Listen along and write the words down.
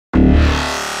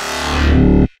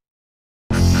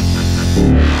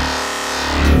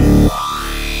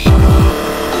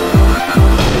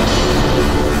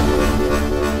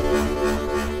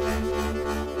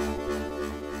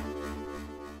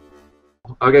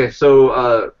Okay,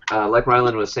 so like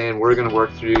Rylan was saying, we're going to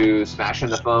work through smashing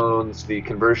the phones, the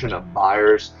conversion of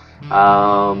buyers,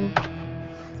 um,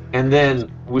 and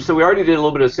then so we already did a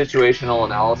little bit of situational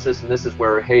analysis, and this is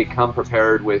where, hey, come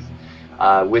prepared with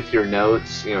your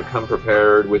notes. You know, come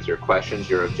prepared with your questions,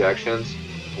 your objections.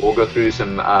 We'll go through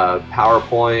some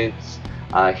PowerPoints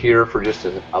here for just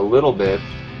a little bit.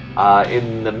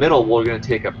 In the middle, we're going to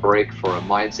take a break for a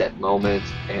mindset moment,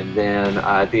 and then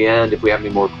at the end, if we have any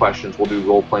more questions, we'll do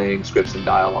role-playing, scripts and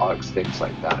dialogues, things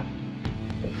like that.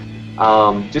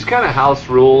 Just kind of house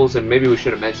rules, and maybe we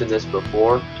should have mentioned this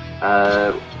before.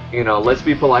 You know, let's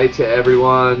be polite to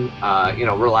everyone. You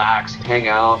know, relax, hang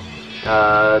out.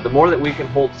 The more that we can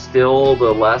hold still,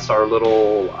 the less our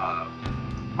little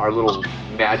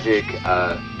magic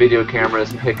video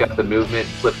cameras pick up the movement,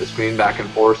 flip the screen back and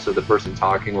forth so the person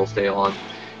talking will stay on.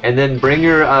 And then bring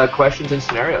your questions and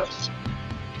scenarios.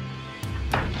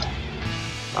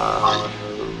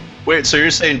 Wait, so you're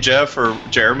saying Jeff or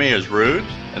Jeremy is rude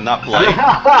and not polite? Is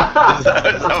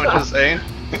that what you're saying?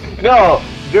 No,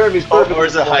 Jeremy's perfect. Or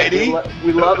is it Heidi?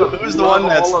 We love him. Who's the one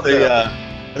that's the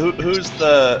who's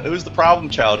the problem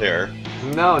child here?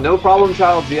 No problem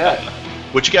childs yet.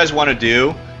 What you guys want to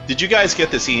do? Did you guys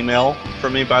get this email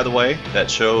from me, by the way, that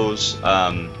shows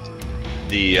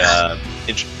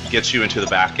it gets you into the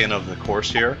back end of the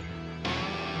course here?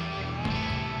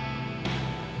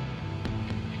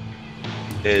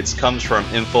 It comes from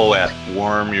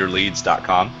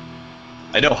info@warmyourleads.com.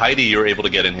 I know, Heidi, you were able to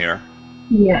get in here.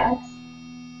 Yes.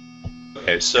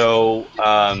 Okay, so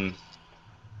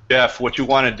Jeff, what you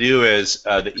want to do is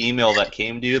the email that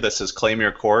came to you that says claim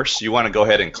your course, you want to go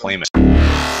ahead and claim it.